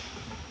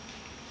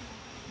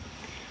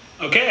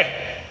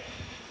Okay,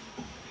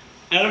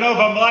 I don't know if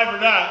I'm live or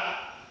not.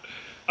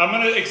 I'm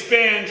going to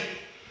expand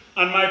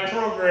on my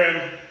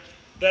program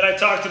that I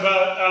talked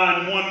about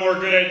on One More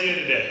Good Idea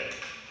today.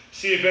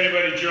 See if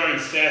anybody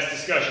joins to ask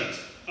discussions.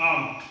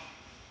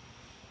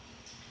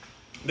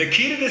 The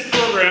key to this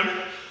program,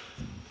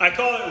 I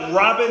call it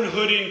Robin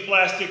Hooding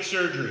plastic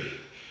surgery.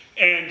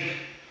 And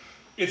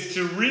it's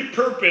to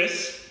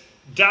repurpose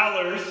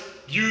dollars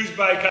used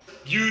by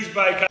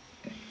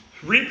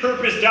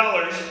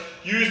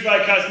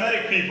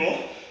cosmetic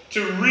people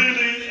to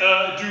really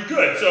do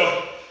good.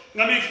 So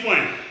let me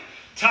explain.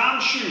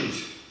 Tom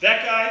Shoes,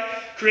 that guy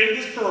created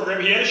this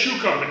program. He had a shoe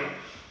company.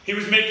 He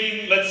was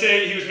making, let's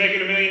say he was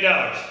making $1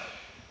 million.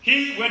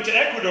 He went to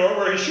Ecuador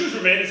where his shoes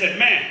were made and said,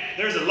 man,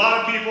 there's a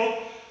lot of people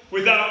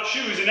without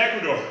shoes in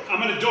Ecuador. I'm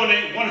going to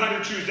donate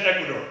 100 shoes to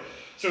Ecuador.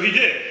 So he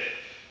did.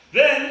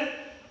 Then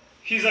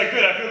he's like,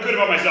 good, I feel good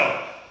about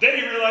myself. Then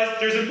he realized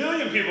there's 1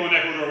 million people in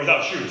Ecuador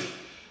without shoes.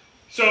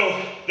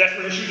 So that's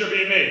where his shoes are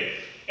being made.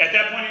 At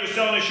that point, he was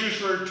selling his shoes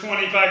for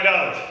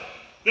 $25.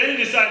 Then he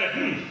decided,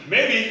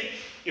 maybe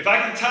if I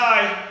can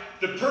tie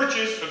the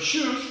purchase of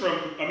shoes from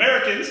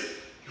Americans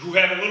who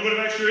have a little bit of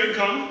extra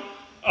income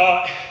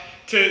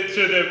to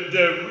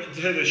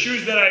the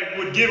shoes that I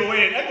would give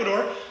away in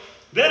Ecuador,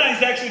 then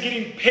he's actually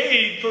getting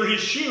paid for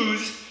his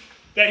shoes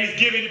that he's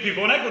giving to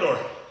people in Ecuador.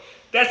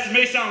 That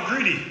may sound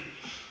greedy,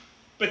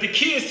 but the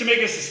key is to make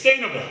it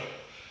sustainable.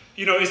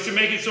 Is to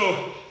make it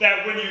so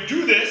that when you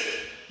do this,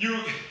 you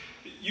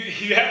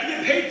have to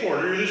get paid for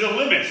it, or there's a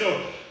limit.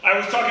 So I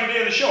was talking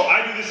today on the show,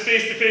 I do this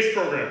face-to-face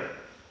program.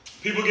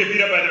 People get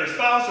beat up by their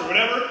spouse or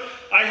whatever,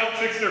 I help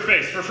fix their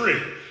face for free.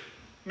 I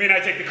mean, I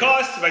take the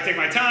cost, I take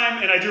my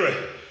time, and I do it.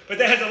 But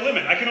that has a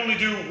limit. I can only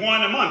do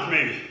 1 a month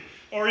maybe,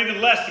 or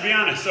even less to be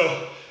honest.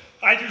 So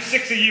I do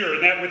 6 a year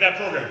with that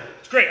program.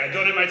 It's great, I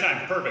donate my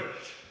time, perfect.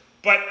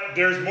 But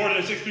there's more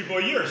than 6 people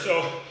a year.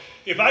 So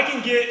if I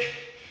can get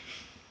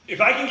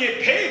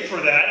paid for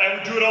that, I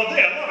would do it all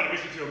day. I love it. It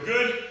makes me feel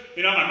good.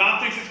 My mom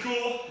thinks it's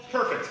cool. It's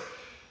perfect.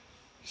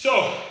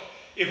 So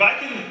if I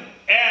can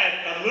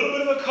add a little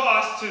bit of a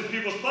cost to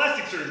people's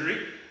plastic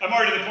surgery, I'm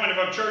already at the point of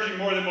I'm charging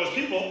more than most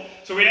people.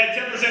 So we add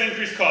 10%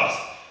 increased cost.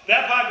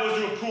 That pot goes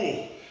to a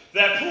pool.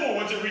 That pool,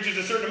 once it reaches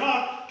a certain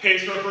amount,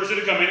 pays for a person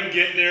to come in and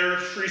get their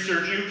free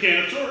surgery who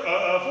can't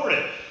afford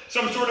it.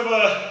 Some sort of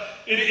at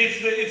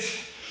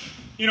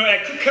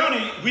Cook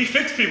County, we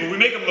fix people. We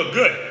make them look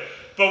good.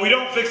 But we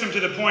don't fix them to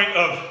the point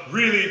of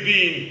really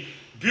being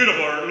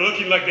beautiful or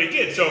looking like they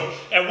did. So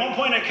at one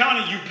point at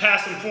county, you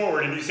pass them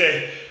forward and you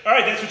say, all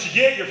right, that's what you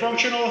get. You're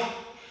functional.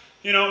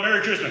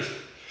 Merry Christmas.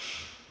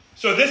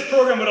 So this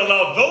program would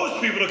allow those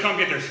people to come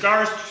get their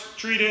scars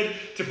treated,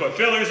 to put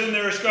fillers in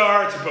their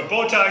scar, to put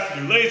Botox,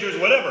 to do lasers,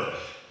 whatever.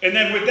 And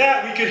then with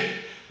that,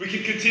 we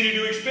could continue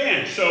to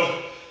expand.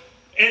 So,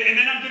 and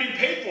then I'm getting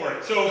paid for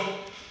it. So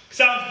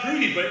sounds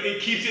greedy, but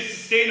it keeps it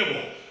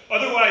sustainable.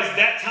 Otherwise,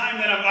 that time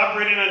that I'm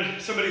operating on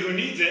somebody who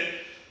needs it,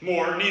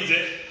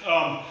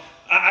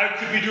 I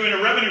could be doing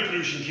a revenue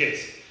producing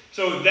case.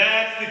 So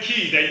that's the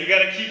key, that you got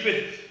to keep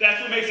it, that's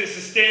what makes it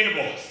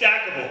sustainable,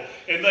 stackable,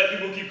 and let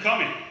people keep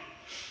coming.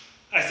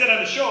 I said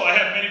on the show, I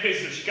have many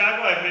faces of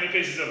Chicago, I have many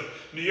faces of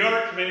New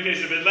York, many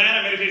faces of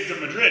Atlanta, many faces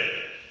of Madrid.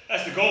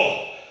 That's the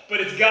goal.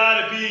 But it's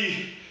got to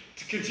be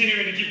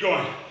continuing to keep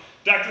going.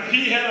 Dr.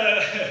 P had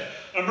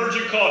an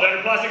emergent call,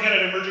 Dr. Plastic had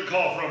an emergent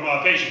call from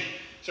a patient.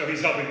 So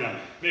he's helping them.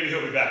 Maybe he'll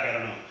be back, I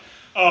don't know.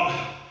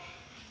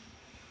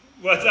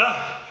 What's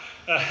up?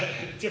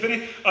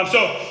 Tiffany? It's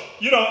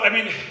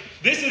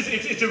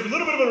a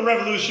little bit of a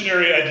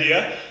revolutionary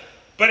idea,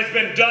 but it's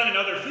been done in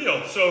other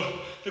fields. So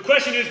the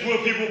question is, will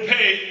people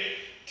pay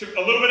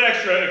a little bit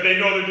extra if they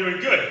know they're doing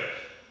good?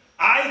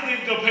 I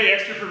think they'll pay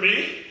extra for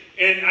me,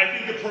 and I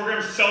think the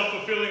program's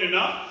self-fulfilling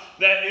enough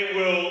that it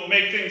will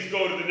make things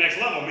go to the next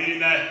level, meaning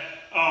that,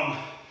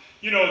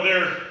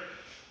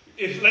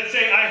 if let's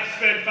say I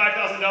spend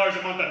 $5,000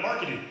 a month on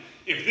marketing,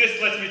 if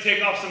this lets me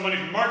take off some money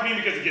from marketing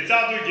because it gets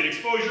out there, get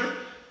exposure,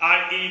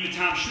 i.e. the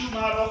Tom Shoe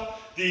model,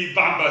 the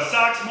Bamba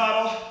Socks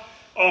model,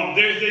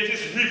 they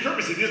just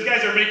repurpose it. These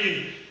guys are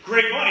making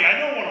great money. I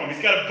know one of them.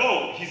 He's got a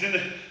boat. He's in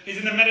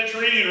the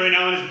Mediterranean right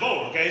now on his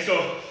boat. Okay,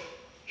 so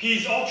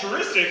he's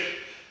altruistic,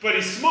 but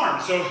he's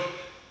smart. So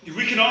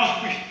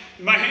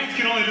my hands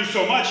can only do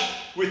so much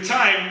with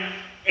time,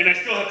 and I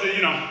still have to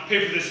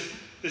pay for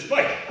this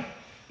bike.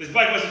 This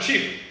bike wasn't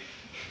cheap.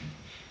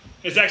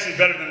 It's actually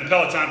better than the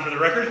Peloton, for the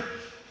record.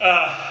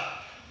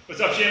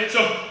 What's up, Shannon? So,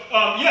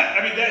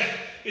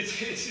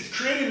 it's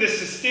creating this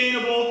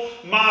sustainable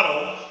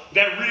model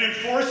that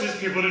reinforces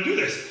people to do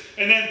this.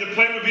 And then the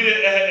plan would be to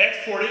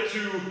export it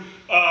to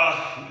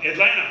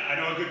Atlanta. I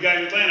know a good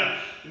guy in Atlanta.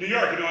 New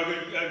York, I know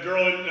a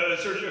girl, a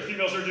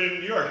female surgeon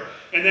in New York.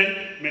 And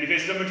then many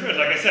faces of Madrid.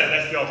 Like I said,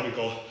 that's the ultimate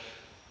goal.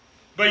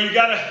 But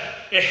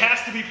it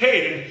has to be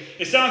paid. And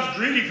it sounds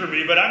greedy for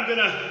me, but I'm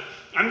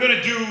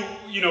gonna do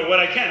what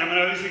I can. I'm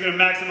obviously gonna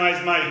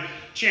maximize my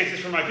chances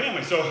for my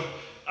family. So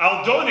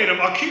I'll donate them.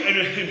 And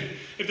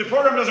if the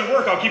program doesn't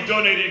work, I'll keep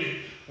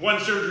donating one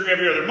surgery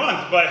every other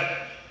month. But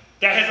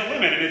that has a limit.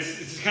 disappointment, and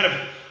it's kind of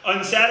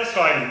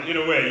unsatisfying in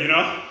a way, you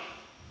know?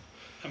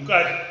 I'm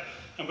glad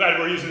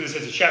we're using this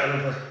as a chat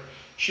room for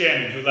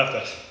Shannon, who left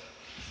us.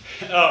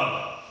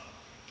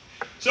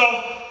 So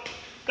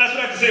that's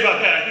what I have to say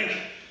about that. I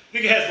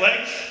think it has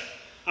legs.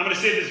 I'm going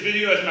to save this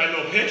video as my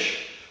little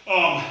pitch.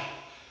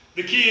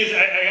 The key is I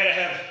got to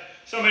have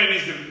somebody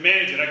needs to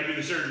manage it. I can do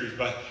the surgeries,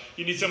 but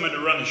you need someone to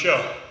run the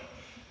show.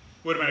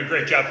 Would have been a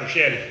great job for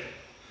Shannon.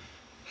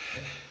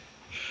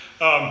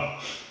 All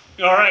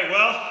right,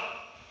 well,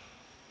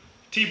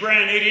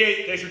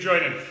 T-Brand88, thanks for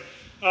joining.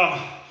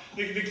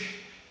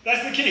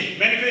 That's the key.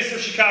 Many Faces of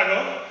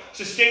Chicago,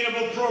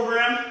 sustainable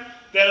program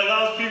that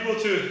allows people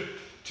to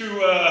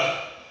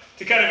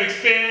kind of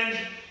expand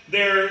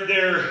their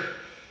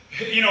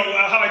you know,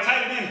 how I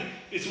tied it in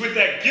is with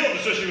that guilt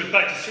associated with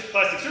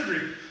plastic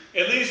surgery.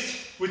 At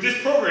least with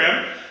this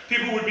program,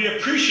 people would be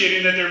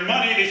appreciating that their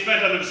money they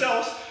spent on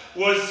themselves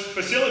was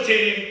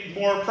facilitating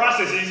more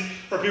processes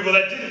for people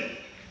that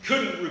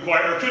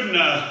couldn't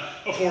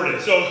afford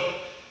it. So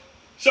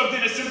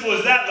something as simple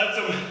as that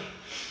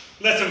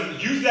lets them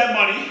use that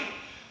money,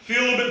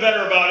 feel a little bit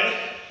better about it,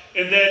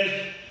 and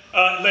then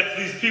lets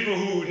these people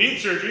who need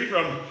surgery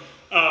from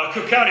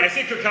Cook County, I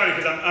say Cook County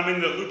because I'm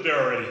in the loop there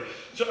already.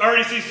 So I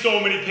already see so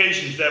many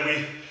patients that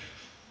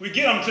we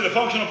get them to the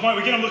functional point,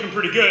 we get them looking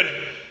pretty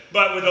good,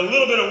 but with a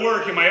little bit of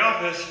work in my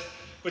office,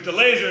 with the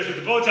lasers, with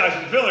the bow ties,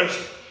 with the fillers,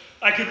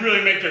 I could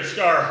really make their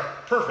scar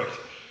perfect.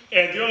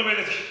 And the only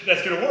way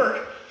that's gonna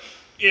work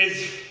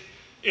is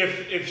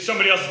if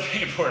somebody else is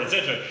paying for it,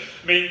 essentially.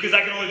 I mean, because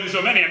I can only do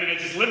so many, I mean, it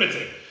just limits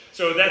it.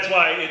 So that's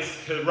why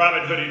it's the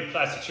Robin Hood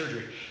plastic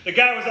surgery. The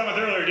guy I was on with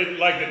earlier didn't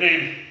like the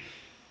name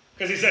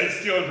because he said it's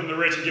stealing from the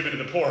rich and giving to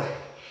the poor.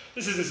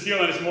 This isn't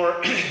stealing, it's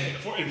more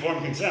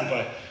informed consent,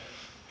 but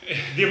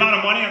the amount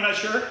of money, I'm not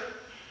sure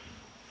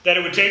that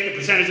it would take, the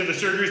percentage of the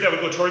surgeries that would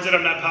go towards it,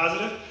 I'm not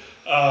positive.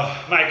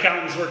 My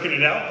accountant's working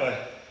it out,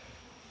 but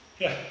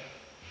yeah.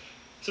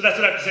 So that's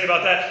what I have to say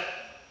about that.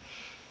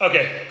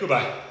 Okay,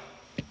 goodbye.